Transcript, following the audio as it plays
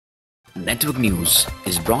Network News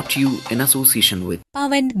is brought to you in association with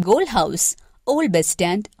Pavan Gold House, Old Bus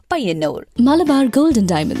Stand, Payyanur. Malabar Gold and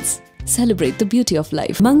Diamonds. Celebrate the beauty of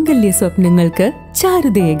life. Mangalya Swapnangalku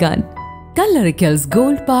Charudegan. Kallarikals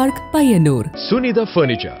Gold Park, Payyanur. Sunitha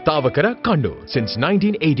Furniture, Tavakara, Kannur since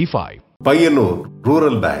 1985. Payyanur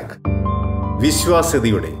Rural Bank.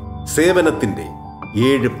 വിശ്വാസ്യതയുടെ സേവനത്തിന്റെ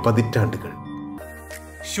 7 പതിറ്റാണ്ടുകൾ.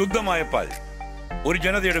 ശുദ്ധമായ പാൽ, ഒരു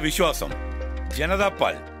ജനതയുടെ വിശ്വാസം. ജനതാ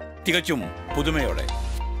പാൽ തികച്ചും പുതുമയോടെ.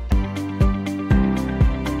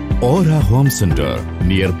 Aura Home Center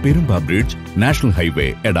near Perumba Bridge, National Highway,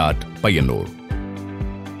 Edat, Payyanur.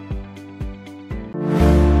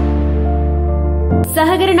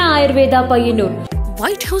 Sahagarana Ayurveda, Payyanur.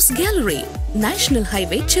 White House Gallery, National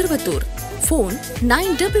Highway, Chirvatur. Phone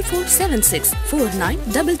 94476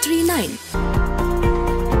 49339.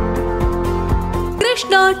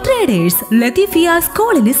 Krishna Traders, Latifia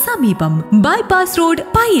Schoolini Samipam, Bypass Road,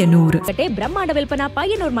 Payyanur. Brahmanda Vilpana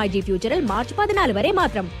Payyanur Maji Future March 14 vare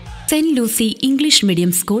matram. St. Lucy English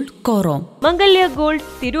Medium School, Korom. Mangalya Gold,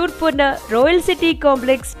 Tirurpurna, Royal City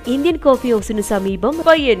Complex, Indian Coffee House in Samipam,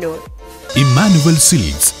 Payyanur. Emmanuel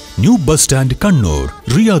Silks, New Bus Stand, Kannur.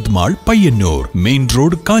 Riyadh Mall, Payyanur. Main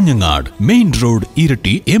Road, Kanyangad. Main Road,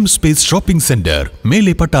 Irati, M Space Shopping Center,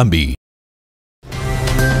 Mele Patambi.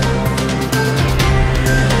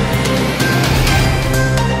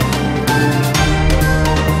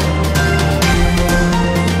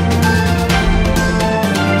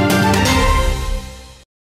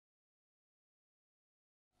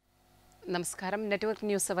 നമസ്കാരം. Network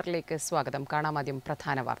news അവറിലേക്ക് സ്വാഗതം. കാണാം ആദ്യം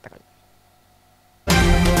പ്രധാന വാർത്തകൾ.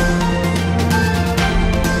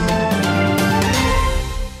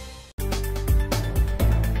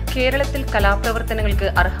 കേരളത്തിൽ കലാപ്രവർത്തനങ്ങൾക്ക്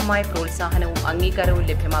അർഹമായ പ്രോത്സാഹനവും അംഗീകാരവും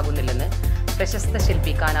ലഭ്യമാകുന്നില്ലെന്ന് പ്രശസ്ത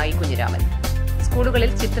ശില്പി കാനായി കുഞ്ഞിരാമൻ.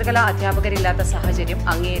 സ്കൂളുകളിൽ ചിത്രകലാ അധ്യാപകരില്ലാത്ത സാഹചര്യം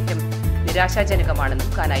അങ്ങേയറ്റം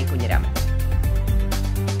നിരാശാജനകമാണെന്നും കാനായി കുഞ്ഞിരാമൻ.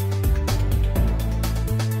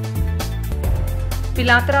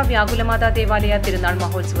 പിലാത്തറ വ്യാകുലമാതാ ദേവാലയ തിരുനാൾ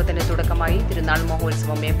മഹോത്സവത്തിന് തുടക്കമായി. തിരുനാൾ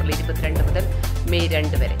മഹോത്സവം ഏപ്രിൽ 22 മുതൽ മെയ്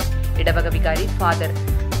 2 വരെ. ഇടവക വികാരി ഫാദർ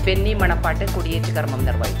ബെന്നി മണപ്പാട്ട് കൊടിയേറ്റ് കർമ്മം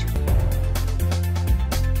നിർവഹിച്ചു.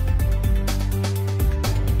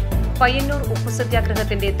 പയ്യന്നൂർ ഉപ്പു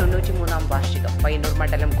സത്യാഗ്രഹത്തിന്റെ 93-ാം വാർഷികം. പയ്യന്നൂർ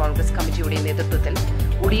മണ്ഡലം കോൺഗ്രസ് കമ്മിറ്റിയുടെ നേതൃത്വത്തിൽ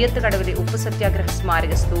ഉടിയത്ത് കടവിലെ ഉപ്പു സത്യാഗ്രഹ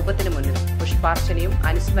സ്മാരക സ്തൂപത്തിന് മുന്നിൽ പുഷ്പാർച്ചനയും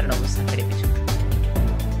അനുസ്മരണവും സംഘടിപ്പിച്ചു.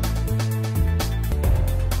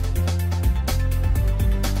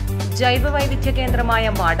 ജൈവവൈവിധ്യ കേന്ദ്രമായ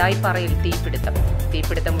മാടായിപ്പാറയിൽ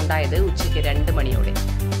തീപിടുത്തമുണ്ടായത് ഉച്ചയ്ക്ക് 2 മണിയോടെ.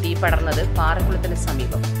 തീ പടർന്നത് പാറക്കുളത്തിന്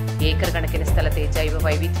സമീപം. ഏക്കർ കണക്കിന് സ്ഥലത്തെ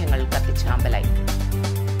ജൈവവൈവിധ്യങ്ങൾ കത്തിച്ചാമ്പലായി.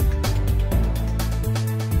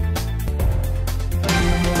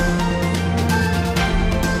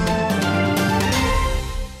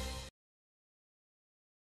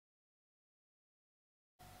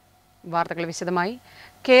 വാർത്തകൾ വിശദമായി.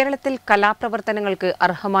 കേരളത്തിൽ കലാപ്രവർത്തനങ്ങൾക്ക്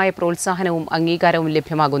അർഹമായ പ്രോത്സാഹനവും അംഗീകാരവും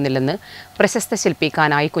ലഭ്യമാകുന്നില്ലെന്ന് പ്രശസ്ത ശില്പി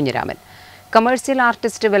Kanayi Kunhiraman. Commercial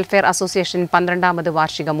artist welfare association 12ാമത്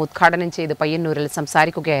വാർഷികം ഉദ്ഘാടനം ചെയ്ത് പയ്യന്നൂരിൽ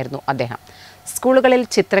സംസാരിക്കുകയായിരുന്നു അദ്ദേഹം. സ്കൂളുകളിൽ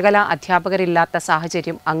ചിത്രകലാ അധ്യാപകരില്ലാത്ത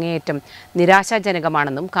സാഹചര്യം അങ്ങേയറ്റം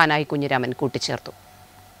നിരാശാജനകമാണെന്നും കാനായി കുഞ്ഞിരാമൻ കൂട്ടിച്ചേർത്തു.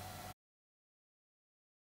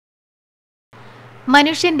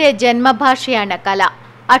 മനുഷ്യന്റെ ജന്മഭാഷയാണ് കല.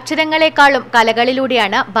 അക്ഷരങ്ങളെക്കാളും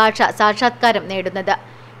കലകളിലൂടെയാണ് ഭാഷ സാക്ഷാത്കാരം നേടുന്നത്.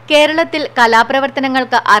 കേരളത്തിൽ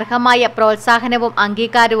കലാപ്രവർത്തനങ്ങൾക്ക് അർഹമായ പ്രോത്സാഹനവും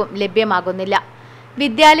അംഗീകാരവും ലഭ്യമാകുന്നില്ല.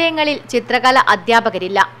 വിദ്യാലയങ്ങളിൽ ചിത്രകല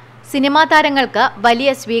അധ്യാപകരില്ല. സിനിമാ താരങ്ങൾക്ക് വലിയ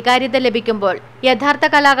സ്വീകാര്യത ലഭിക്കുമ്പോൾ യഥാർത്ഥ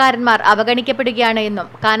കലാകാരന്മാർ അവഗണിക്കപ്പെടുകയാണ് എന്നും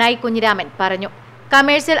കാനായി കുഞ്ഞിരാമൻ പറഞ്ഞു.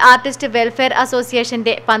 കമേഴ്സ്യൽ ആർട്ടിസ്റ്റ് വെൽഫെയർ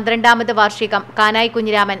അസോസിയേഷന്റെ 12ാമത് വാർഷികം Kanayi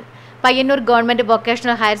Kunhiraman Payyanur government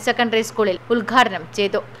vocational higher secondary സ്കൂളിൽ ഉദ്ഘാടനം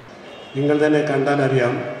ചെയ്തു. നിങ്ങൾ തന്നെ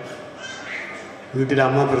കണ്ടാലറിയാം, വീട്ടിൽ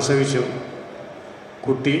അമ്മ പ്രസവിച്ചു,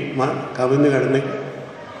 കുട്ടി കവിന്ന് കിടന്ന്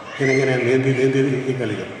ഇങ്ങനെ നീന്തി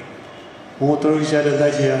കളിക്കും. മൂത്രം ഒഴിച്ചാൽ എന്താ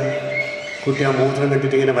ചെയ്യുക? കുട്ടി ആ മൂത്രം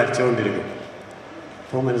കെട്ടിട്ട് ഇങ്ങനെ വരച്ചുകൊണ്ടിരിക്കും.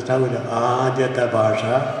 അപ്പോൾ മനസ്സിലാവില്ല, ആദ്യത്തെ ഭാഷ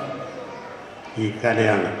ഈ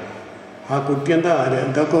കലയാണ്. ആ കുട്ടി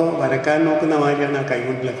എന്തൊക്കെ വരക്കാൻ നോക്കുന്ന മാതിരിയാണ് ആ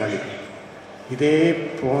കൈകൊണ്ടുള്ള കളി. ഇതേ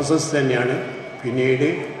പ്രോസസ്സ് തന്നെയാണ് പിന്നീട്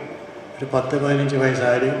ഒരു 10-15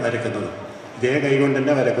 വയസ്സായാലും വരയ്ക്കുന്നത്. ഇതേ കൈകൊണ്ട്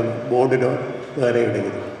തന്നെ വരക്കുന്നു, ബോർഡിലോ വേറെ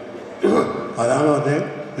എവിടെയെങ്കിലും. അതാണ് അത്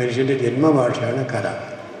മനുഷ്യൻ്റെ ജന്മഭാഷയാണ് കല.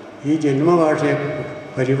 ഈ ജന്മഭാഷയെ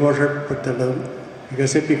പരിപോഷപ്പെടുത്തേണ്ടതും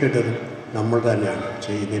വികസിപ്പിക്കേണ്ടതും നമ്മൾ തന്നെയാണ്,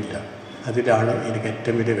 ചെയ്യുന്നില്ല. അതിലാണ് എനിക്ക്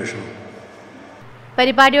ഏറ്റവും വലിയ വിഷമം.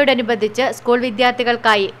 പരിപാടിയോടനുബന്ധിച്ച് സ്കൂൾ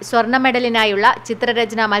വിദ്യാർത്ഥികൾക്കായി സ്വർണ്ണ മെഡലിനായുള്ള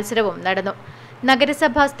ചിത്രരചനാ മത്സരവും നടന്നു.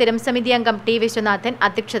 നഗരസഭാ സ്ഥിരം സമിതി അംഗം ടി വിശ്വനാഥൻ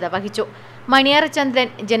അധ്യക്ഷത വഹിച്ചു. മണിയാർ ചന്ദ്രൻ,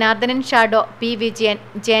 Janardhanan shadow, P Vijayan,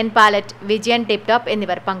 Jayan palette, Vijayan tiptop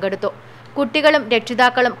എന്നിവർ പങ്കെടുത്തു. കുട്ടികളും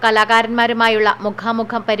രക്ഷിതാക്കളും കലാകാരന്മാരുമായുള്ള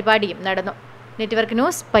മുഖാമുഖം പരിപാടിയും നടന്നു. Network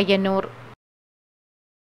news, Payyanur.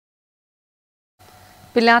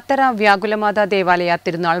 പിലാത്തറ വ്യാകുലമാതാ ദേവാലയ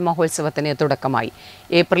തിരുനാൾ മഹോത്സവത്തിന് തുടക്കമായി.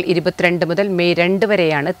 ഏപ്രിൽ 22 മുതൽ മെയ് 2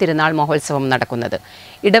 വരെയാണ് തിരുനാൾ മഹോത്സവം നടക്കുന്നത്.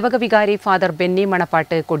 ഇടവക വികാരി ഫാദർ ബെന്നി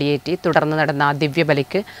മണപ്പാട്ട് കൊടിയേറ്റി തുടർന്ന് നടന്ന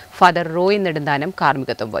ദിവ്യബലിക്ക് ഫാദർ റോയ് നെടുന്താനം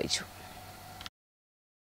കാർമ്മികത്വം വഹിച്ചു.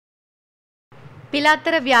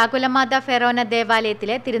 പിലാത്തറ വ്യാകുലമാതാ ഫെറോന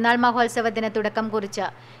ദേവാലയത്തിലെ തിരുനാൾ മഹോത്സവത്തിന് തുടക്കം കുറിച്ച്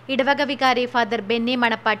ഇടവക വികാരി ഫാദർ ബെന്നി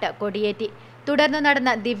മണപ്പാട്ട് കൊടിയേറ്റി. തുടർന്ന്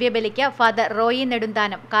നടന്ന ദിവ്യബലിക്ക് ഫാദർ റോയി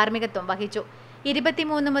നെടുന്താനം കാർമ്മികത്വം വഹിച്ചു.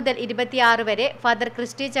 23 മുതൽ 26 വരെ ഫാദർ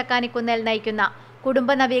ക്രിസ്റ്റി ചക്കാനിക്കുന്നേൽ നയിക്കുന്ന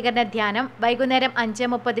കുടുംബ നവീകരണ ധ്യാനം, വൈകുന്നേരം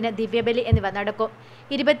 5:30 ദിവ്യബലി എന്നിവ നടക്കും.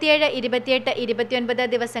 27, 28, 29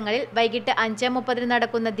 ദിവസങ്ങളിൽ വൈകിട്ട് 5:30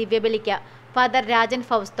 നടക്കുന്ന ദിവ്യബലിക്ക് father Rajan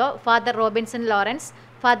ഫൗസ്തോ, father Robinson Lawrence,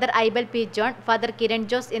 father Aibel P John, father Kiran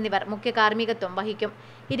Jose എന്നിവർ മുഖ്യ കാർമ്മികത്വം വഹിക്കും.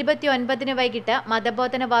 29 വൈകിട്ട്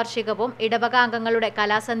മതബോധന വാർഷികവും ഇടവക അംഗങ്ങളുടെ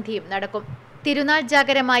കലാസന്ധിയും നടക്കും. തിരുനാൾ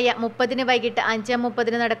ജാഗരമായ 30 വൈകിട്ട്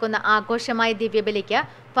 5:30 നടക്കുന്ന ആഘോഷമായ ദിവ്യബലിക്ക്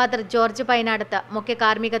ഫാദർ ജോർജ് പൈനാടത്ത് മുഖ്യ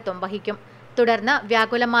കാർമ്മികത്വം വഹിക്കും. തുടർന്ന്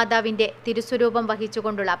വ്യാകുലമാതാവിന്റെ തിരുസ്വരൂപം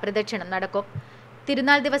വഹിച്ചുകൊണ്ടുള്ള പ്രദക്ഷിണം നടക്കും.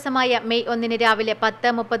 തിരുനാൾ ദിവസമായ മെയ് 1 രാവിലെ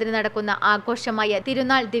 10:30 നടക്കുന്ന ആഘോഷമായ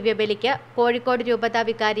തിരുനാൾ ദിവ്യബലിക്ക് കോഴിക്കോട് രൂപതാ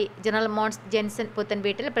വികാരി ജനറൽ മോൺസ് ജെൻസൺ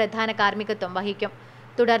പുത്തൻവീട്ടിൽ പ്രധാന കാർമ്മികത്വം വഹിക്കും.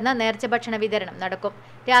 തുടർന്ന് നേർച്ച ഭക്ഷണ വിതരണം നടക്കും.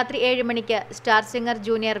 രാത്രി 7 മണിക്ക് സ്റ്റാർ സിംഗർ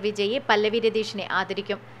ജൂനിയർ വിജയി പല്ലവി രതീഷിനെ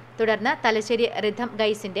ആദരിക്കും. തുടർന്ന് തലശ്ശേരി റിഥം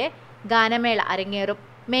ഗൈസിന്റെ ഗാനമേള അരങ്ങേറും.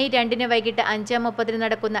 മെയ് 2 വൈകിട്ട് 5:30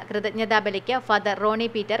 നടക്കുന്ന കൃതജ്ഞതാബലിക്ക് ഫാദർ റോണി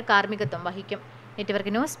പീറ്റർ കാർമ്മികത്വം വഹിക്കും.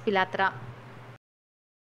 നെറ്റ്വർക്ക് ന്യൂസ്, പിലാത്ര.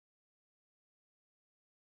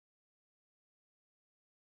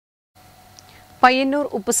 പയ്യന്നൂർ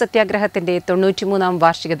ഉപ്പു സത്യാഗ്രഹത്തിന്റെ 93ാം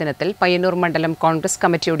വാർഷിക ദിനത്തിൽ പയ്യന്നൂർ മണ്ഡലം കോൺഗ്രസ്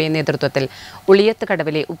കമ്മിറ്റിയുടെ നേതൃത്വത്തിൽ ഉളിയത്ത്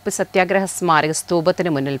കടവിലെ ഉപ്പു സത്യാഗ്രഹ സ്മാരക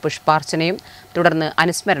സ്തൂപത്തിന് മുന്നിൽ പുഷ്പാർച്ചനയും തുടർന്ന്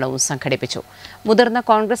അനുസ്മരണവും സംഘടിപ്പിച്ചു. മുതിർന്ന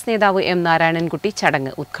കോൺഗ്രസ് നേതാവ് എം നാരായണൻകുട്ടി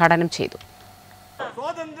ചടങ്ങ് ഉദ്ഘാടനം ചെയ്തു.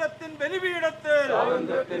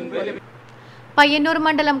 പയ്യന്നൂർ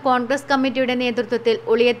മണ്ഡലം കോൺഗ്രസ് കമ്മിറ്റിയുടെ നേതൃത്വത്തിൽ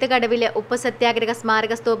ഉളിയത്ത് കടവിലെ ഉപ്പു സത്യാഗ്രഹ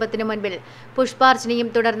സ്മാരക സ്തൂപത്തിന് മുൻപിൽ പുഷ്പാർച്ചനയും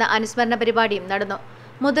തുടർന്ന് അനുസ്മരണ പരിപാടിയും നടന്നു.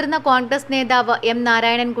 മുതിർന്ന കോൺഗ്രസ് നേതാവ് എം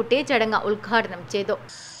നാരായണൻകുട്ടി ചടങ്ങ് ഉദ്ഘാടനം ചെയ്തു.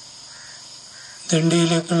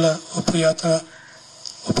 ദണ്ഡിയിലേക്കുള്ള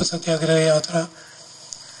ഉപ്പു സത്യാഗ്രഹ യാത്ര,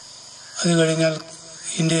 അത് കഴിഞ്ഞാൽ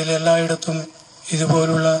ഇന്ത്യയിൽ എല്ലായിടത്തും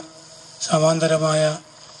ഇതുപോലുള്ള സമാന്തരമായ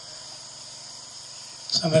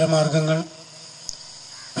സമരമാർഗങ്ങൾ,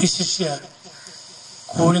 വിശിഷ്യ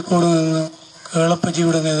കോഴിക്കോട് നിന്ന്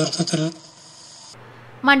കേളപ്പജിയുടെ നേതൃത്വത്തിൽ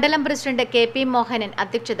മണ്ഡലം പ്രസിഡന്റ് KP മോഹനൻ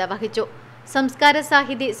അധ്യക്ഷത വഹിച്ചു. സംസ്കാര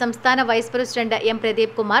സാഹിതി സംസ്ഥാന vice president M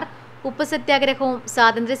Pradeep Kumar ഉപ്പു സത്യാഗ്രഹവും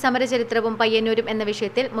സ്വാതന്ത്ര്യ സമര ചരിത്രവും പയ്യന്നൂരും എന്ന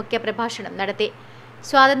വിഷയത്തിൽ മുഖ്യപ്രഭാഷണം നടത്തി.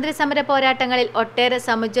 സ്വാതന്ത്ര്യ സമര പോരാട്ടങ്ങളിൽ ഒട്ടേറെ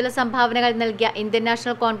സമുജ്വല സംഭാവനകൾ നൽകിയ ഇന്ത്യൻ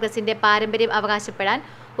നാഷണൽ കോൺഗ്രസിന്റെ പാരമ്പര്യം അവകാശപ്പെടാൻ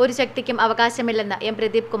ഒരു ശക്തിക്കും അവകാശമില്ലെന്ന് എം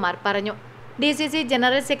പ്രദീപ് കുമാർ പറഞ്ഞു. DCC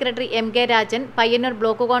general secretary MK Rajan, Payyanur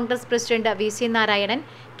block Congress president VC Narayanan,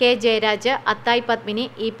 K Jayaraj, അത്തായി Padmini,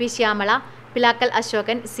 EP Shyamala, Pilakkal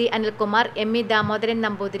Ashokan, C Anilkumar, ME Damodaran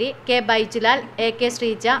Namboothiri, K Baijulal, AK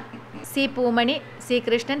Sreeja, C Poomani, C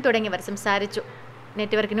Krishnan തുടങ്ങിയവർ സംസാരിച്ചു.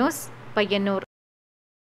 Network news, Payyanur.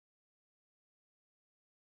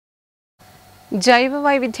 ജൈവ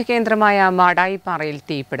വൈവിധ്യ കേന്ദ്രമായ മാടായിപ്പാറയിൽ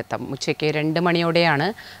തീപിടുത്തം. ഉച്ചയ്ക്ക് 2 മണിയോടെയാണ്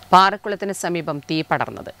പാറക്കുളത്തിന് സമീപം തീ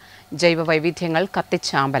പടർന്നത്. ജൈവ വൈവിധ്യങ്ങൾ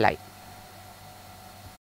കത്തിച്ചാമ്പലായി.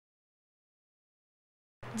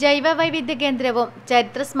 ജൈവ വൈവിധ്യ കേന്ദ്രവും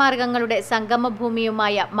ചരിത്ര സ്മാരകങ്ങളുടെ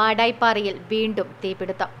സംഗമഭൂമിയുമായ മാടായിപ്പാറയിൽ വീണ്ടും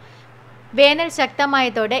തീപിടുത്തം. വേനൽ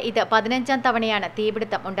ശക്തമായതോടെ ഇത് 15ാം തവണയാണ്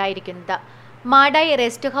തീപിടുത്തം ഉണ്ടായിരിക്കുന്നത്. മാടായി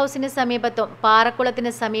റെസ്റ്റ് ഹൗസിന് സമീപത്തും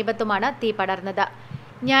പാറക്കുളത്തിന് സമീപത്തുമാണ് തീ പടർന്നത്.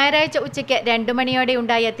 ഞായറാഴ്ച ഉച്ചയ്ക്ക് 2 മണിയോടെ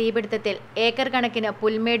ഉണ്ടായ തീപിടുത്തത്തിൽ ഏക്കർ കണക്കിന്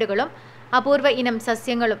പുൽമേടുകളും അപൂർവ ഇനം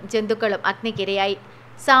സസ്യങ്ങളും ജന്തുക്കളും അഗ്നിക്കിരയായി.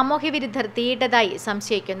 സാമൂഹ്യവിരുദ്ധർ തീയിട്ടതായി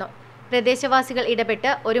സംശയിക്കുന്നു. പ്രദേശവാസികൾ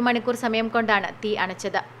ഇടപെട്ട് 1 മണിക്കൂർ സമയം കൊണ്ടാണ് തീ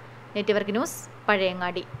അണച്ചത്. Network news,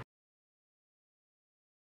 Pazhayangadi.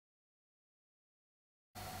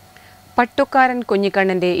 പട്ടുക്കാരൻ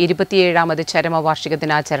കുഞ്ഞിക്കണ്ണന്റെ 27ാമത് ചരമവാർഷിക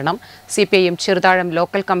ദിനാചരണം CPIM ചെറുതാഴം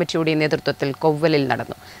ലോക്കൽ കമ്മിറ്റിയുടെ നേതൃത്വത്തിൽ കൊവ്വലിൽ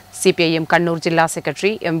നടന്നു. CPIM കണ്ണൂർ ജില്ലാ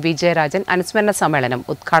സെക്രട്ടറി M വിജയരാജൻ അനുസ്മരണ സമ്മേളനം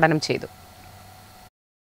ഉദ്ഘാടനം ചെയ്തു.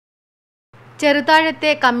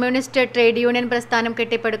 ചെറുതാഴത്തെ കമ്മ്യൂണിസ്റ്റ് ട്രേഡ് യൂണിയൻ പ്രസ്ഥാനം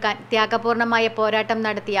കെട്ടിപ്പടുക്കാൻ ത്യാഗപൂർണമായ പോരാട്ടം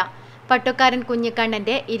നടത്തിയ പട്ടുക്കാരൻ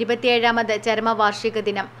കുഞ്ഞിക്കണ്ണന്റെ 27ാമത് ചരമവാർഷിക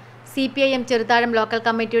ദിനം CPIM ചെറുതാഴം ലോക്കൽ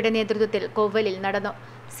കമ്മിറ്റിയുടെ നേതൃത്വത്തിൽ കൊവ്വലിൽ നടന്നു.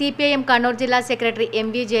 CPIM കണ്ണൂർ ജില്ലാ സെക്രട്ടറി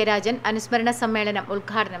MV ജയരാജൻ അനുസ്മരണ സമ്മേളനം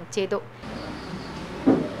ഉദ്ഘാടനം ചെയ്തു.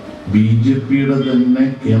 BJPയുടെ തന്നെ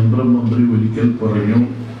കേന്ദ്രമന്ത്രി ഒരിക്കൽ പറഞ്ഞു,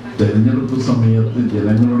 തെരഞ്ഞെടുപ്പ് സമയത്ത്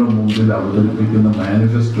ജനങ്ങളുടെ മുമ്പിൽ അവതരിപ്പിക്കുന്ന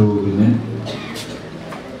മാനിഫെസ്റ്റോവിന്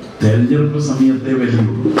തെരഞ്ഞെടുപ്പ് സമയത്തെ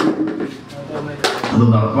വിലയുള്ളൂ, അത്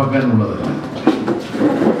നടപ്പാക്കാനുള്ളതല്ല.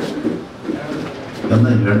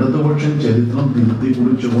 എന്നാൽ ഇടതുപക്ഷം ചരിത്രം തിരുത്തി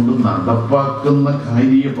കുറിച്ചുകൊണ്ട് നടപ്പാക്കുന്ന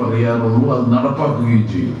കാര്യമേ പറയാറുള്ളൂ, അത് നടപ്പാക്കുകയും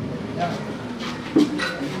ചെയ്യും.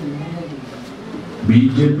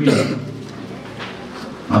 BJP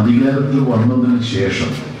അധികാരത്തിൽ വന്നതിന്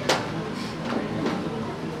ശേഷം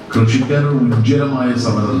കൃഷിക്കാരുടെ ഉജ്ജ്വലമായ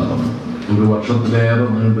സമരം നടന്നു. 1 വർഷത്തിലേറെ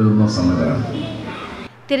നീണ്ടുനിന്ന സമരമാണ്.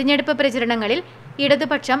 തിരഞ്ഞെടുപ്പ് പ്രചരണങ്ങളിൽ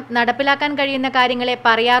ഇടതുപക്ഷം നടപ്പിലാക്കാൻ കഴിയുന്ന കാര്യങ്ങളെ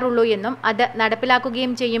പറയാറുള്ളൂ എന്നും അത്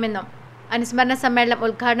നടപ്പിലാക്കുകയും ചെയ്യുമെന്നും അനുസ്മരണ സമ്മേളനം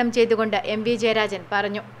ഉദ്ഘാടനം ചെയ്തുകൊണ്ട് MV ജയരാജൻ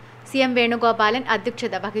പറഞ്ഞു. CM വേണുഗോപാലൻ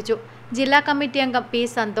അധ്യക്ഷത വഹിച്ചു. ജില്ലാ കമ്മിറ്റി അംഗം P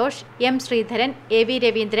Santhosh, M Sreedharan, AV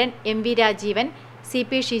Raveendran, MV Rajeevan,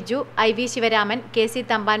 CP Shiju, IV Sivaraman, KC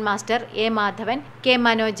Thampan master, A Madhavan, K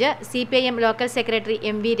Manoj, CPIM local secretary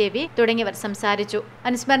MV Ravi തുടങ്ങിയവർ സംസാരിച്ചു.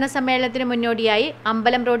 അനുസ്മരണ സമ്മേളനത്തിന് മുന്നോടിയായി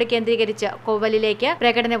അമ്പലം റോഡ് കേന്ദ്രീകരിച്ച് കോവലിലേക്ക്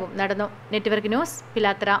പ്രകടനവും നടന്നു. Network news,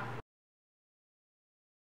 Pilathara.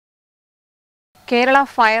 Kerala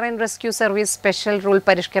fire and rescue service special rule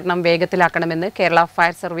പരിഷ്കരണം വേഗത്തിലാക്കണമെന്ന് Kerala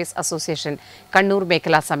fire service association Kannur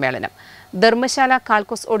മേഖലാ സമ്മേളനം. ധർമ്മശാല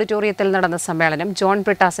കാൽക്കോസ് ഓഡിറ്റോറിയത്തിൽ നടന്ന സമ്മേളനം ജോൺ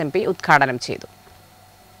ബ്രിട്ടാസ് MP ഉദ്ഘാടനം ചെയ്തു.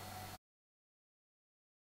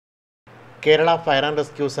 Kerala fire and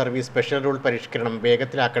rescue service special rule പരിഷ്കരണം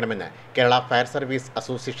വേഗത്തിലാക്കണമെന്ന് Kerala fire service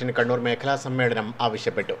association Kannur മേഖലാ സമ്മേളനം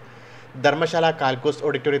ആവശ്യപ്പെട്ടു. ധർമ്മശാല കാൽക്കോസ്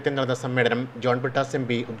ഓഡിറ്റോറിയത്തിൽ നടന്ന സമ്മേളനം ജോൺ ബ്രിട്ടാസ്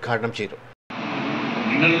MP ഉദ്ഘാടനം ചെയ്തു.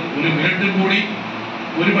 നിങ്ങൾ ഒരു മിനിറ്റ് കൂടി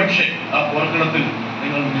ഒരുപക്ഷെ ആ പോർക്കളത്തിൽ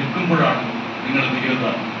നിങ്ങൾ നിൽക്കുമ്പോഴാണ് നിങ്ങൾ തീരുന്ന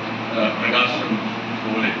പ്രകാശനം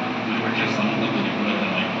പോലെ ഒരുപക്ഷെ സമൂഹത്തിന്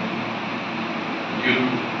ഗുണകരമായി. ഈ ഒരു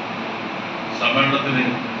സമ്മേളനത്തിന്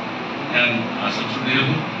ഞാൻ ആശംസ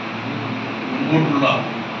നേരുന്നു. മുൻപോട്ടുള്ള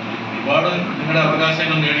ഒരുപാട് നിങ്ങളുടെ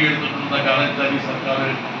അവകാശങ്ങൾ നേടിയെടുത്തിട്ടുള്ള കാലത്താൽ ഈ സർക്കാർ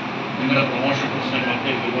നിങ്ങളുടെ പ്രൊമോഷൻ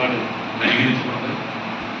പ്രശ്നങ്ങളൊക്കെ ഒരുപാട് പരിഹരിച്ചിട്ടുണ്ട്.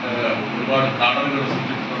 ഒരുപാട് കാഡറുകൾ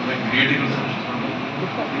സൃഷ്ടിച്ചിട്ടുണ്ട്, ഗ്രേഡുകൾ സൃഷ്ടിച്ചിട്ടുണ്ട്.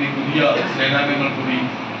 ഇനി പുതിയ സേനാംഗങ്ങൾ കൂടി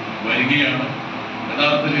വരികയാണ്.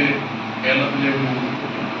 യഥാർത്ഥത്തിൽ കേരളത്തിലെ ഒരു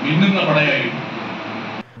മിന്നുന്ന പടയായി.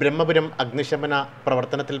 ബ്രഹ്മപുരം അഗ്നിശമന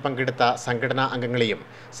പ്രവർത്തനത്തിൽ പങ്കെടുത്ത സംഘടനാ അംഗങ്ങളെയും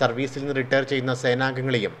സർവീസിൽ നിന്ന് റിട്ടയർ ചെയ്യുന്ന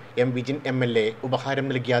സേനാംഗങ്ങളെയും M വിജിൻ MLA ഉപഹാരം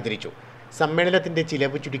നൽകി ആദരിച്ചു. സമ്മേളനത്തിന്റെ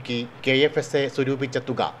ചിലവ് ചുരുക്കി KFSA സ്വരൂപിച്ച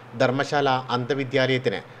തുക ധർമ്മശാല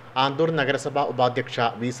അന്ധവിദ്യാലയത്തിന് ആന്തൂർ നഗരസഭാ ഉപാധ്യക്ഷ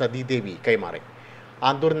V സതീദേവി കൈമാറി.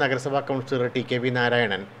 ആന്തൂർ നഗരസഭാ councillor TKV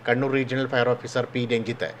Narayanan, Kannur regional fire officer P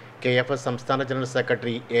Ranjith, KFS സംസ്ഥാന general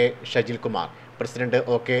secretary A Shajil Kumar, president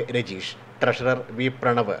OK Rajeesh, treasurer V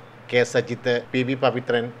Pranav, K Sajith, PV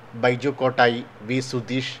Pavithran, Baiju Kottayi, V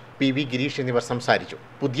Sudheesh, PV Girish എന്നിവർ സംസാരിച്ചു.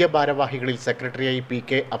 പുതിയ ഭാരവാഹികളിൽ സെക്രട്ടറിയായി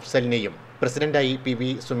PK അഫ്സലിനെയും പ്രസിഡന്റായി PV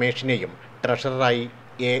സുമേഷിനെയും ട്രഷററായി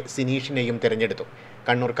A സിനീഷിനെയും തിരഞ്ഞെടുത്തു.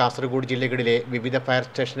 കണ്ണൂർ, കാസർഗോഡ് ജില്ലകളിലെ വിവിധ ഫയർ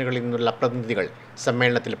സ്റ്റേഷനുകളിൽ നിന്നുള്ള പ്രതിനിധികൾ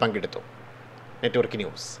സമ്മേളനത്തിൽ പങ്കെടുത്തു. Network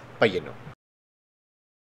news, Payyanur.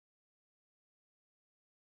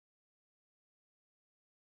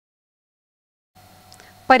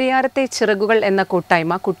 പരിയാരത്തെ ചിറകുകൾ എന്ന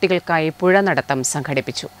കൂട്ടായ്മ കുട്ടികൾക്കായി പുഴ നടത്തം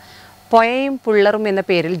സംഘടിപ്പിച്ചു. പൊയയും പുള്ളറും എന്ന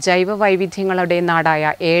പേരിൽ ജൈവ വൈവിധ്യങ്ങളുടെ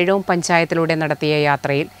നാടായ ഏഴോം പഞ്ചായത്തിലൂടെ നടത്തിയ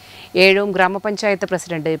യാത്രയിൽ ഏഴോം ഗ്രാമപഞ്ചായത്ത്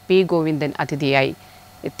പ്രസിഡന്റ് P ഗോവിന്ദൻ അതിഥിയായി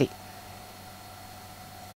എത്തി.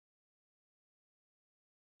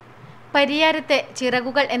 പരിയാരത്തെ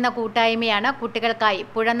ചിറകുകൾ എന്ന കൂട്ടായ്മയാണ് കുട്ടികൾക്കായി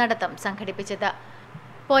പുഴ നടത്തം സംഘടിപ്പിച്ചത്.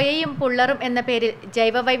 പൊയയും പുള്ളറും എന്ന പേരിൽ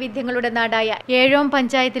ജൈവവൈവിധ്യങ്ങളുടെ നാടായ ഏഴോം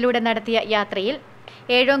പഞ്ചായത്തിലൂടെ നടത്തിയ യാത്രയിൽ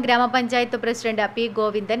ഏഴോം ഗ്രാമപഞ്ചായത്ത് പ്രസിഡന്റ് P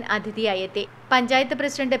ഗോവിന്ദൻ അതിഥിയായി എത്തി. പഞ്ചായത്ത്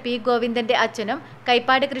പ്രസിഡന്റ് P ഗോവിന്ദന്റെ അച്ഛനും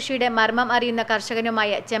കൈപ്പാട് കൃഷിയുടെ മർമ്മം അറിയുന്ന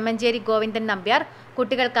കർഷകനുമായ ചെമ്മഞ്ചേരി ഗോവിന്ദൻ നമ്പ്യാർ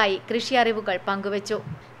കുട്ടികൾക്കായി കൃഷി അറിവുകൾ പങ്കുവച്ചു.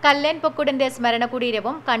 കല്ലേൻ പൊക്കുടന്റെ സ്മരണ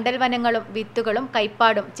കുടീരവും കണ്ടൽ വനങ്ങളും വിത്തുകളും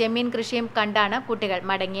കൈപ്പാടും ചെമ്മീൻ കൃഷിയും കണ്ടാണ് കുട്ടികൾ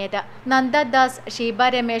മടങ്ങിയത്. നന്ദദാസ്, Sheeba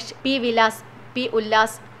Ramesh, P Vilas, P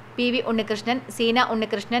Ullas, PV Unnikrishnan, Seena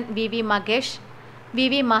Unnikrishnan, VV Mahesh,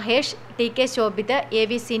 VV Mahesh, TK Shobhit,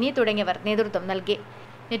 AV Sini തുടങ്ങിയവർ നേതൃത്വം നൽകി.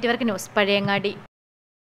 Network news, Pazhayangadi.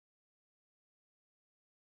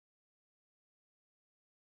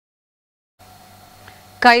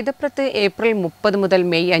 കൈതപ്രത്ത് ഏപ്രിൽ 30 മുതൽ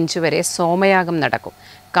മെയ് 5 വരെ സോമയാഗം നടക്കും.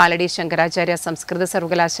 കാലടി ശങ്കരാചാര്യ സംസ്കൃത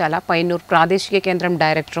സർവകലാശാല പയ്യന്നൂർ പ്രാദേശിക കേന്ദ്രം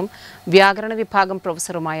ഡയറക്ടറും വ്യാകരണ വിഭാഗം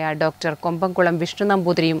പ്രൊഫസറുമായ ഡോക്ടർ കൊമ്പംകുളം വിഷ്ണു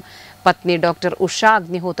നമ്പൂതിരിയും പത്നി ഡോക്ടർ ഉഷ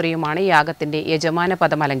അഗ്നിഹോത്രിയുമാണ് യാഗത്തിന്റെ യജമാന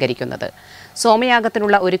പദം അലങ്കരിക്കുന്നത്.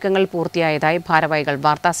 സോമയാഗത്തിനുള്ള ഒരുക്കങ്ങൾ പൂർത്തിയായതായി ഭാരവാഹികൾ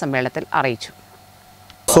വാർത്താസമ്മേളനത്തിൽ അറിയിച്ചു.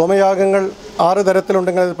 സോമയാഗങ്ങൾ 6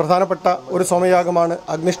 തരത്തിലുണ്ടെങ്കിൽ അതിൽ പ്രധാനപ്പെട്ട ഒരു സോമയാഗമാണ്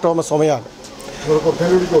അഗ്നിഷ്ടോമ സോമയാഗം.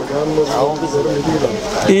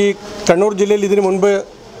 ഈ കണ്ണൂർ ജില്ലയിൽ ഇതിനു മുൻപ്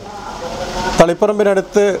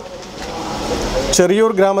തളിപ്പറമ്പിനടുത്ത്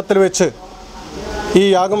ചെറിയൂർ ഗ്രാമത്തിൽ വെച്ച് ഈ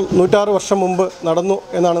യാഗം 106 വർഷം മുമ്പ് നടന്നു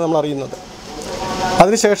എന്നാണ് നമ്മൾ അറിയുന്നത്.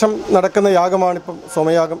 അതിനുശേഷം നടക്കുന്ന യാഗമാണിപ്പം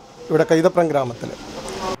സോമയാഗം ഇവിടെ കൈതപ്രം ഗ്രാമത്തിൽ.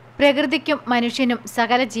 പ്രകൃതിക്കും മനുഷ്യനും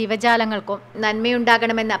സകല ജീവജാലങ്ങൾക്കും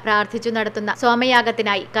നന്മയുണ്ടാകണമെന്ന് പ്രാർത്ഥിച്ചു നടത്തുന്ന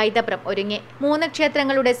സോമയാഗത്തിനായി കൈതപ്രം ഒരുങ്ങി. 3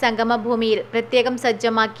 ക്ഷേത്രങ്ങളുടെ സംഗമഭൂമിയിൽ പ്രത്യേകം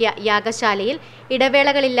സജ്ജമാക്കിയ യാഗശാലയിൽ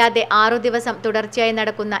ഇടവേളകളില്ലാതെ 6 ദിവസം തുടർച്ചയായി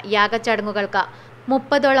നടക്കുന്ന യാഗച്ചടങ്ങുകൾക്ക്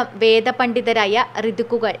 30ഓളം വേദപണ്ഡിതരായ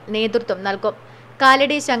ഋതുക്കുകൾ നേതൃത്വം നൽകും.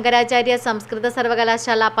 കാലടി ശങ്കരാചാര്യ സംസ്കൃത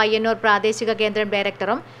സർവകലാശാല പയ്യന്നൂർ പ്രാദേശിക കേന്ദ്രം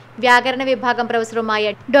ഡയറക്ടറും വ്യാകരണ വിഭാഗം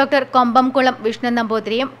പ്രൊഫസറുമായ ഡോക്ടർ കൊമ്പംകുളം വിഷ്ണു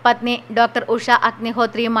നമ്പൂതിരിയും പത്നി ഡോക്ടർ ഉഷ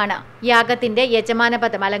അഗ്നിഹോത്രിയുമാണ് യാഗത്തിന്റെ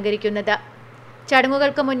യജമാനപദം അലങ്കരിക്കുന്നത്.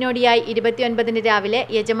 ചടങ്ങുകൾക്ക് മുന്നോടിയായി 29 രാവിലെ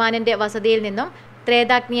യജമാനന്റെ വസതിയിൽ നിന്നും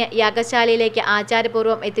ത്രേതാഗ്നിയെ യാഗശാലയിലേക്ക്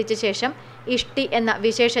ആചാരപൂർവ്വം എത്തിച്ച ശേഷം ഇഷ്ടി എന്ന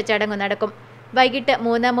വിശേഷ ചടങ്ങ് നടക്കും. വൈകിട്ട്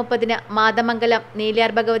 3:30 മാതമംഗലം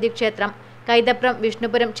നീലിയാർ ഭഗവതി ക്ഷേത്രം, കൈതപ്രം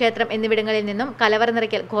വിഷ്ണുപുരം ക്ഷേത്രം എന്നിവിടങ്ങളിൽ നിന്നും കലവറ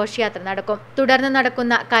നിറയ്ക്കൽ ഘോഷയാത്ര നടക്കും. തുടർന്ന്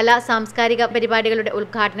നടക്കുന്ന കലാ സാംസ്കാരിക പരിപാടികളുടെ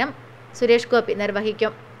ഉദ്ഘാടനം സുരേഷ് ഗോപി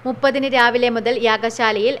നിർവഹിക്കും. 30 രാവിലെ മുതൽ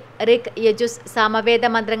യാഗശാലയിൽ ഋക്, യജുസ്, സാമവേദ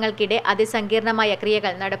മന്ത്രങ്ങൾക്കിടെ അതിസങ്കീർണമായ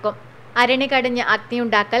ക്രിയകൾ നടക്കും. അരണി കടിഞ്ഞ്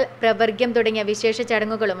അഗ്നിയുണ്ടാക്കൽ, പ്രവർഗ്യം തുടങ്ങിയ വിശേഷ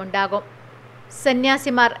ചടങ്ങുകളും ഉണ്ടാകും.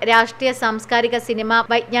 സന്യാസിമാർ, രാഷ്ട്രീയ, സാംസ്കാരിക, സിനിമ,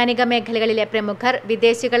 വൈജ്ഞാനിക മേഖലകളിലെ പ്രമുഖർ,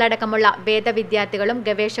 വിദേശികളടക്കമുള്ള വേദവിദ്യാർത്ഥികളും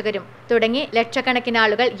ഗവേഷകരും തുടങ്ങി ലക്ഷക്കണക്കിന്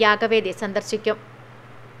ആളുകൾ യാഗവേദി സന്ദർശിക്കും.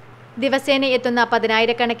 ദിവസേന എത്തുന്ന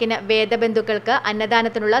 10,000-കണക്കിന് വേദബന്ധുക്കൾക്ക്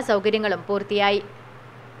അന്നദാനത്തിനുള്ള സൗകര്യങ്ങളും പൂർത്തിയായി.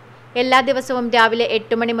 എല്ലാ ദിവസവും രാവിലെ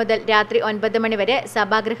 8 മണി മുതൽ രാത്രി 9 മണി വരെ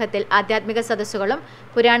സഭാഗൃഹത്തിൽ ആധ്യാത്മിക സദസ്സുകളും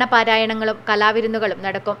പുരാണ പാരായണങ്ങളും കലാവിരുന്നുകളും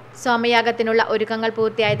നടക്കും. സോമയാഗത്തിനുള്ള ഒരുക്കങ്ങൾ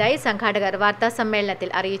പൂർത്തിയായതായി സംഘാടകർ വാർത്താ സമ്മേളനത്തിൽ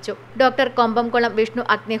അറിയിച്ചു. ഡോക്ടർ കൊമ്പംകുളം വിഷ്ണു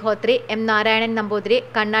അഗ്നിഹോത്രി, എം നാരായണൻ നമ്പൂതിരി,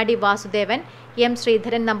 കണ്ണാടി Vasudevan, M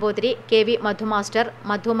Sreedharan Namboothiri, K V Madhu Master,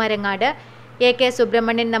 Madhu Marangad, A K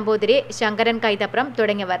Subramanian Namboothiri, Sankaran Kaithapram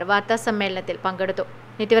തുടങ്ങിയവർ വാർത്താ സമ്മേളനത്തിൽ പങ്കെടുത്തു.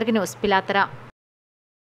 Network news, Pilathara.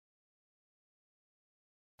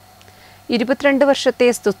 22 വർഷത്തെ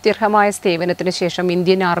സ്തുത്യർഹമായ സേവനത്തിനു ശേഷം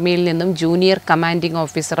ഇന്ത്യൻ ആർമിയിൽ നിന്നും ജൂനിയർ കമാൻഡിംഗ്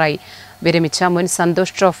ഓഫീസറായി വിരമിച്ച മുൻ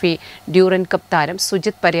സന്തോഷ് ട്രോഫി ഡ്യൂറൻ കപ്പ് താരം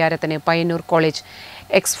Sujith പരിയാരത്തിന് Payyanur college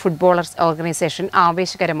X footballers organisation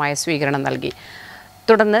ആവേശകരമായ സ്വീകരണം നൽകി.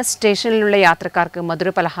 തുടർന്ന് സ്റ്റേഷനിലുള്ള യാത്രക്കാർക്ക്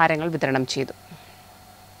മധുരപലഹാരങ്ങൾ വിതരണം ചെയ്തു.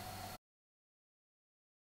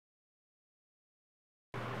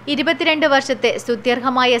 വർഷത്തെ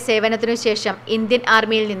സ്തുത്യർഹമായ സേവനത്തിനു ശേഷം ഇന്ത്യൻ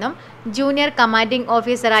ആർമിയിൽ നിന്നും ജൂനിയർ കമാൻഡിംഗ്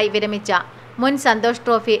ഓഫീസറായി വിരമിച്ച മുൻ സന്തോഷ്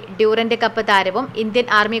ട്രോഫി ഡ്യൂറന്റ് കപ്പ് താരവും Indian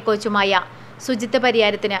army കോച്ചുമായ Sujith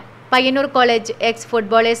പരിയാരത്തിന് Payyanur college X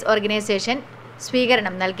footballers organisation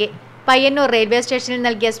സ്വീകരണം നൽകി. പയ്യന്നൂർ റെയിൽവേ സ്റ്റേഷനിൽ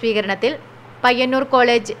നൽകിയ സ്വീകരണത്തിൽ Payyanur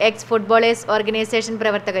college X footballers organisation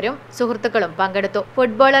പ്രവർത്തകരും സുഹൃത്തുക്കളും പങ്കെടുത്തു.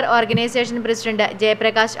 ഫുട്ബോളർ ഓർഗനൈസേഷൻ പ്രസിഡന്റ്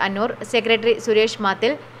ജയപ്രകാശ് അന്നൂർ, സെക്രട്ടറി സുരേഷ്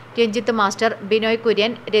മാത്തിൽ, രഞ്ജിത്ത് മാസ്റ്റർ, ബിനോയ്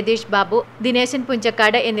കുര്യൻ, രതീഷ് ബാബു, ദിനേശൻ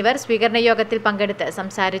പുഞ്ചക്കാട് എന്നിവർ സ്വീകരണ യോഗത്തിൽ പങ്കെടുത്ത്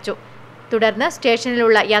സംസാരിച്ചു. തുടർന്ന്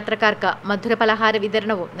സ്റ്റേഷനിലുള്ള യാത്രക്കാർക്ക് മധുരപലഹാര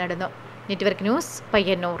വിതരണവും നടന്നു. Network news,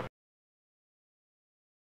 Payyanur.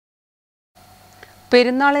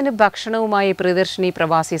 പെരുന്നാളിന് ഭക്ഷണവുമായി പ്രിയദർശിനി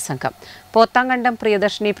പ്രവാസി സംഘം. പോത്താങ്കണ്ടം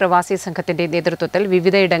പ്രിയദർശിനി പ്രവാസി സംഘത്തിന്റെ നേതൃത്വത്തിൽ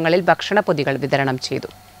വിവിധയിടങ്ങളിൽ ഭക്ഷണപ്പൊതികൾ വിതരണം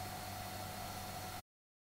ചെയ്തു.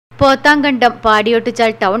 Pothankandam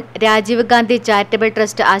Padiyottuchal town, Rajeev Gandhi charitable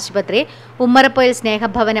trust ആശുപത്രി, ഉമ്മറപ്പൊയിൽ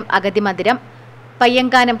സ്നേഹഭവനം അഗതി മന്ദിരം,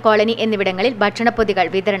 പയ്യങ്കാനം കോളനി എന്നിവിടങ്ങളിൽ ഭക്ഷണപ്പൊതികൾ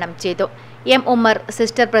വിതരണം ചെയ്തു. എം ഉമ്മർ,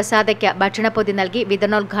 സിസ്റ്റർ പ്രസാദയ്ക്ക് ഭക്ഷണപ്പൊതി നൽകി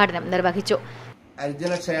വിതരണോദ്ഘാടനം നിർവഹിച്ചു.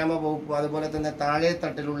 ഹരിജനക്ഷേമ വകുപ്പ് അതുപോലെ തന്നെ താഴെ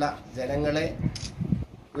തട്ടിലുള്ള ജനങ്ങളെ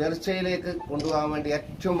ഉയർച്ചയിലേക്ക് കൊണ്ടുപോകാൻ വേണ്ടി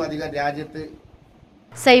ഏറ്റവും അധികം രാജ്യത്ത്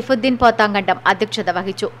സൈഫുദ്ദീൻ പോത്താങ്കണ്ടം അധ്യക്ഷത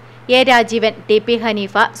വഹിച്ചു. A Rajeevan, T P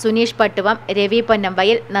Haneefa, Suneesh Pattuvam, Ravi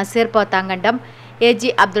പൊന്നമ്പയിൽ, Naseer Pothankandam, A G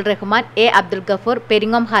Abdul Rahman, A Abdul Gafoor,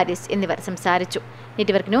 Peringome Haris എന്നിവർ സംസാരിച്ചു.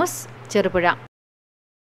 Network news, Cherupuzha.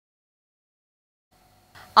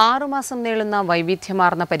 6 മാസം നീളുന്ന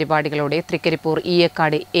വൈവിധ്യമാർന്ന പരിപാടികളോടെ തൃക്കരിപ്പൂർ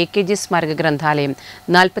ഈയക്കാട് AKG സ്മാരക ഗ്രന്ഥാലയം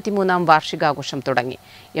 43ാം വാർഷികാഘോഷം തുടങ്ങി.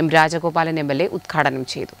 എം രാജഗോപാലൻ MLA ഉദ്ഘാടനം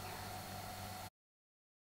ചെയ്തു.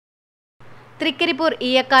 തൃക്കരിപ്പൂർ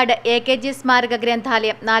ഈയക്കാട് AKG സ്മാരക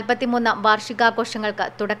ഗ്രന്ഥാലയം 43ാം വാർഷികാഘോഷങ്ങൾക്ക്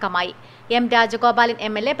തുടക്കമായി. എം രാജഗോപാലൻ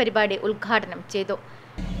MLA പരിപാടി ഉദ്ഘാടനം ചെയ്തു.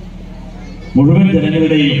 മുഴുവൻ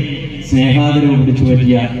ജനങ്ങളുടെയും സ്നേഹാദരവും പിടിച്ചു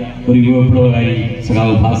പറ്റിയ ഒരു യുവവിപ്ലവകാരി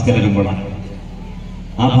സഖാവ് ഭാസ്കര കുമ്പള.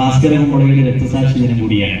 ആ ഭാസ്കര കുമ്പളയുടെ രക്തസാക്ഷി ദിനം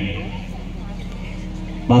കൂടിയാണ്.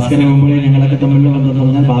 ഭാസ്കര കുമ്പളയെ ഞങ്ങളൊക്കെ തമ്മിലുള്ള ബന്ധം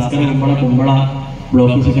പറഞ്ഞാൽ ഭാസ്കര കുമ്പള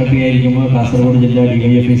ബ്ലോക്ക് സെക്രട്ടറി ആയിരിക്കുമ്പോൾ കാസർഗോഡ് ജില്ലാ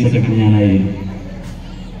DYFI സെക്രട്ടറി ഞാനായിരുന്നു.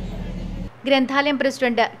 ഗ്രന്ഥാലയം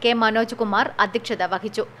പ്രസിഡന്റ് കെ മനോജ് കുമാർ അധ്യക്ഷത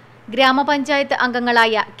വഹിച്ചു. ഗ്രാമപഞ്ചായത്ത്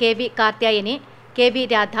അംഗങ്ങളായ KV Karthyayani, KV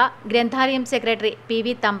Radha, ഗ്രന്ഥാലയം secretary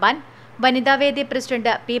PV Thampan, വനിതാവേദി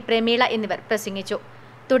പ്രസിഡന്റ് P പ്രമീള എന്നിവർ പ്രസംഗിച്ചു.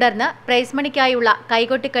 തുടർന്ന് പ്രൈസ് മണിക്കായുള്ള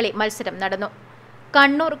കൈകൊട്ടിക്കളി മത്സരം നടന്നു.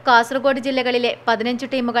 കണ്ണൂർ, കാസർഗോഡ് ജില്ലകളിലെ 15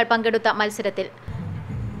 ടീമുകൾ പങ്കെടുത്ത മത്സരത്തിൽ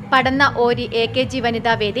പടന്ന ഓരി AKG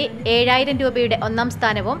വനിതാ വേദി 7000 രൂപയുടെ 1ാം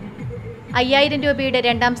സ്ഥാനവും 5000 രൂപയുടെ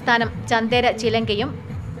 2ാം സ്ഥാനം ചന്ദേര ചിലങ്കയും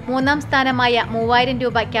 3ാം സ്ഥാനമായ 3000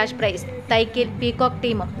 രൂപ ക്യാഷ് പ്രൈസ് തൈക്കിൽ പീകോക്ക്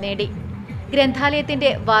ടീമും നേടി. ഗ്രന്ഥാലയത്തിന്റെ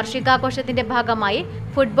വാർഷികാഘോഷത്തിന്റെ ഭാഗമായി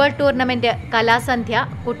ഫുട്ബോൾ ടൂർണമെന്റ്, കലാസന്ധ്യ,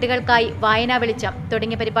 കുട്ടികൾക്കായി വായനാ വെളിച്ചം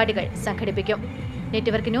തുടങ്ങിയ പരിപാടികൾ സംഘടിപ്പിക്കും.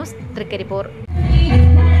 Network news, Trikaripur.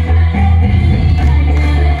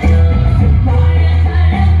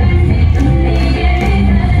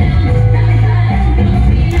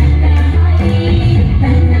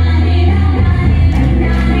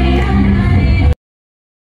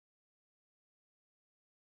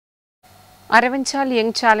 Aravanchal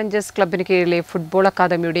young challengers ക്ലബിന് കീഴിലെ ഫുട്ബോൾ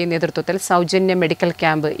അക്കാദമിയുടെ നേതൃത്വത്തിൽ സൗജന്യ മെഡിക്കൽ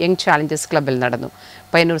ക്യാമ്പ് യങ് ചാലഞ്ചേഴ്സ് ക്ലബിൽ നടന്നു.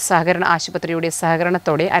 പയ്യന്നൂർ സഹകരണ ആശുപത്രിയുടെ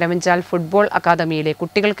സഹകരണത്തോടെ അരവഞ്ചാൽ ഫുട്ബോൾ അക്കാദമിയിലെ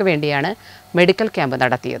കുട്ടികൾക്ക് വേണ്ടിയാണ് മെഡിക്കൽ ക്യാമ്പ്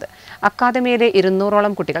നടത്തിയത്. അക്കാദമിയിലെ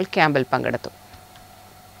 200ഓളം കുട്ടികൾ ക്യാമ്പിൽ പങ്കെടുത്തു.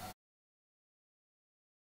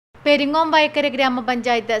 പെരിങ്ങോം വയക്കര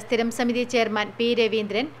ഗ്രാമപഞ്ചായത്ത് സ്ഥിരം സമിതി chairman P.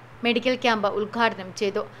 Raveendran medical camp ഉദ്ഘാടനം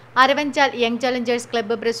ചെയ്തു. Aravanchal young challengers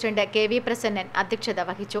club president KV Prasannan അധ്യക്ഷത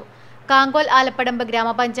വഹിച്ചു. കാങ്കോൽ ആലപ്പടമ്പ്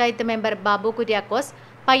ഗ്രാമപഞ്ചായത്ത് മെമ്പർ ബാബു കുര്യാക്കോസ്,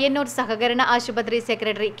 പയ്യന്നൂർ സഹകരണ ആശുപത്രി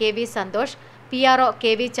secretary KV Santhosh, PRO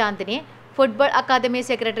KV Chandini, football academy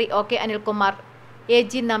secretary OK Anilkumar,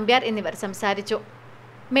 AG Nambiar എന്നിവർ സംസാരിച്ചു.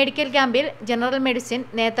 മെഡിക്കൽ ക്യാമ്പിൽ ജനറൽ മെഡിസിൻ,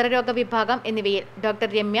 നേത്രരോഗ വിഭാഗം എന്നിവയിൽ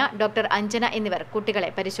ഡോക്ടർ രമ്യ, ഡോക്ടർ അഞ്ജന എന്നിവർ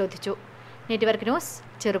കുട്ടികളെ പരിശോധിച്ചു. Network news,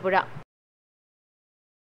 Cherupuzha.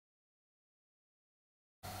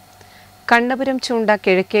 കണ്ണപുരം ചൂണ്ട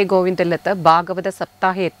കിഴക്കേ ഗോവിന്ദല്ലത്ത് ഭാഗവത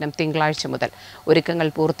സപ്താഹയജ്ഞം തിങ്കളാഴ്ച മുതൽ ഒരുക്കങ്ങൾ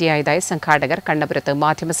പൂർത്തിയായതായി സംഘാടകർ കണ്ണപുരത്ത്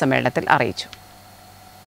മാധ്യമസമ്മേളനത്തിൽ അറിയിച്ചു.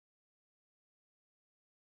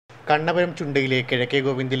 കണ്ണപുരം ചുണ്ടയിലെ കിഴക്കേ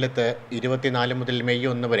ഗോവിന്ദല്ലത്ത് 24 മുതൽ മെയ്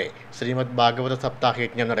 1 വരെ ശ്രീമദ് ഭാഗവത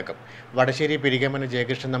സപ്താഹയജ്ഞം നടക്കും. വടശ്ശേരി പെരികമന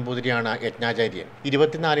ജയകൃഷ്ണൻ നമ്പൂതിരിയാണ് യജ്ഞാചാര്യൻ.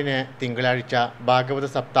 24-ന് തിങ്കളാഴ്ച ഭാഗവത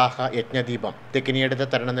സപ്താഹ യജ്ഞദീപം തെക്കിനിയടുത്ത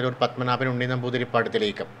തരണനല്ലൂർ പത്മനാഭൻ ഉണ്ണി നമ്പൂതിരിപ്പാട്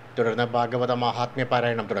തെളിയിക്കും. തുടർന്ന് ഭാഗവത മഹാത്മ്യ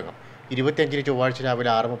പാരായണം തുടങ്ങും. 25-ന് ചൊവ്വാഴ്ച രാവിലെ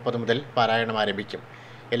 6:30 മുതൽ പാരായണം ആരംഭിക്കും.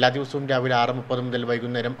 എല്ലാ ദിവസവും രാവിലെ 6:30 മുതൽ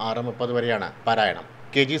വൈകുന്നേരം 6:30 വരെയാണ് പാരായണം.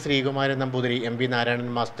 KG Sreekumaran Namboothiri, MB Narayanan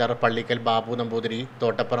master, Pallikkal Babu Namboothiri,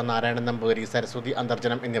 തോട്ടപ്പുറം Narayanan Namboothiri, Saraswati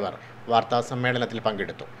Antharjanam എന്നിവർ വാർത്താ സമ്മേളനത്തിൽ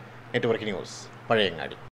പങ്കെടുത്തു. Network news,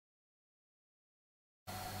 Pazhayangadi.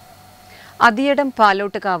 അതിയടം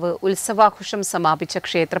പാലോട്ടുകാവ് ഉത്സവാഘോഷം സമാപിച്ച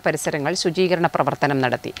ക്ഷേത്ര പരിസരങ്ങൾ ശുചീകരണ പ്രവർത്തനം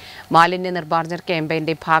നടത്തി. മാലിന്യ നിർമ്മാർജ്ജന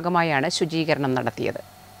ക്യാമ്പയിന്റെ ഭാഗമായാണ് ശുചീകരണം നടത്തിയത്.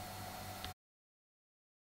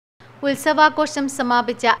 ഉത്സവാഘോഷം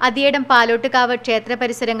സമാപിച്ച അതിയടം പാലോട്ടുകാവ് ക്ഷേത്ര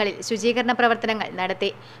പരിസരങ്ങളിൽ ശുചീകരണ പ്രവർത്തനങ്ങൾ നടത്തി.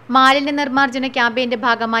 മാലിന്യ നിർമ്മാർജ്ജന ക്യാമ്പയിന്റെ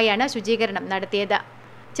ഭാഗമായാണ് ശുചീകരണം നടത്തിയത്.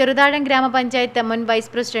 ചെറുതാഴം ഗ്രാമപഞ്ചായത്ത് മുൻ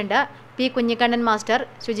vice president P. Kunhikannan master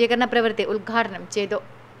ശുചീകരണ പ്രവൃത്തി ഉദ്ഘാടനം ചെയ്തു.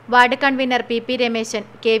 Ward convener PP Rameshan,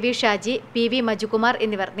 KV Shaji, PV മജുകുമാർ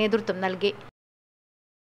എന്നിവർ നേതൃത്വം നൽകി.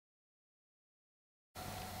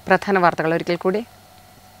 പ്രധാന വാർത്തകൾ ഒരിക്കൽ കൂടി.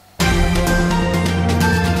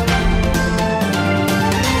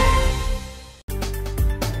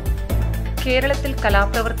 കേരളത്തിൽ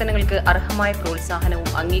കലാപ്രവർത്തനങ്ങൾക്ക് അർഹമായ പ്രോത്സാഹനവും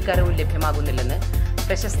അംഗീകാരവും ലഭ്യമാകുന്നില്ലെന്ന്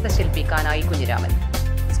പ്രശസ്ത ശില്പി കാനായി കുഞ്ഞിരാമൻ.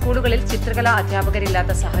 സ്കൂളുകളിൽ ചിത്രകലാ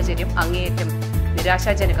അധ്യാപകരില്ലാത്ത സാഹചര്യം അങ്ങേയറ്റം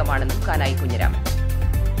നിരാശാജനകമാണെന്നും കാനായി കുഞ്ഞിരാമൻ.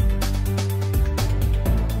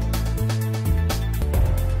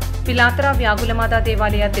 പിലാത്തറ വ്യാകുലമാതാ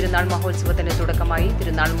ദേവാലയ തിരുനാൾ മഹോത്സവത്തിന് തുടക്കമായി.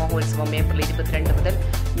 തിരുനാൾ മഹോത്സവം ഏപ്രിൽ 22 മുതൽ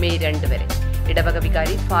മെയ് 2 വരെ. ഇടവക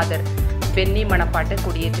വികാരി ഫാദർ ബെന്നി മണപ്പാട്ട്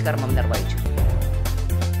കൊടിയേറ്റ് കർമ്മം നിർവഹിച്ചു.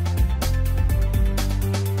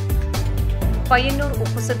 പയ്യന്നൂർ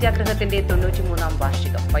ഉപ്പു സത്യാഗ്രഹത്തിന്റെ 93-ാം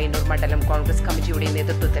വാർഷികം. പയ്യന്നൂർ മണ്ഡലം കോൺഗ്രസ് കമ്മിറ്റിയുടെ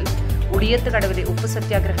നേതൃത്വത്തിൽ ഉടിയത്ത് കടവിലെ ഉപ്പു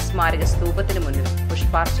സത്യാഗ്രഹ സ്മാരക സ്തൂപത്തിന് മുന്നിൽ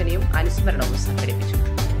പുഷ്പാർച്ചനയും അനുസ്മരണവും സംഘടിപ്പിച്ചു.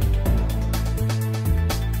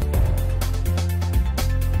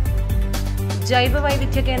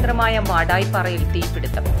 ജൈവവൈവിധ്യ കേന്ദ്രമായ മാടായിപ്പാറയിൽ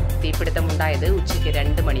തീപിടുത്തമുണ്ടായത് ഉച്ചയ്ക്ക്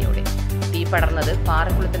 2 മണിയോടെ. തീ പടർന്നത്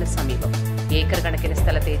പാറക്കുളത്തിന് സമീപം. ഏക്കർ കണക്കിന്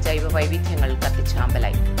സ്ഥലത്തെ ജൈവവൈവിധ്യങ്ങൾ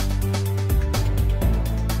കത്തിച്ചാമ്പലായി.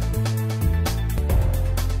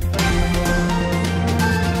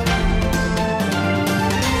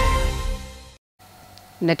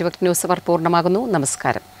 നെറ്റ്വർക്ക് ന്യൂസ് അവർ പൂർണ്ണമാകുന്നു.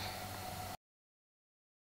 നമസ്കാരം.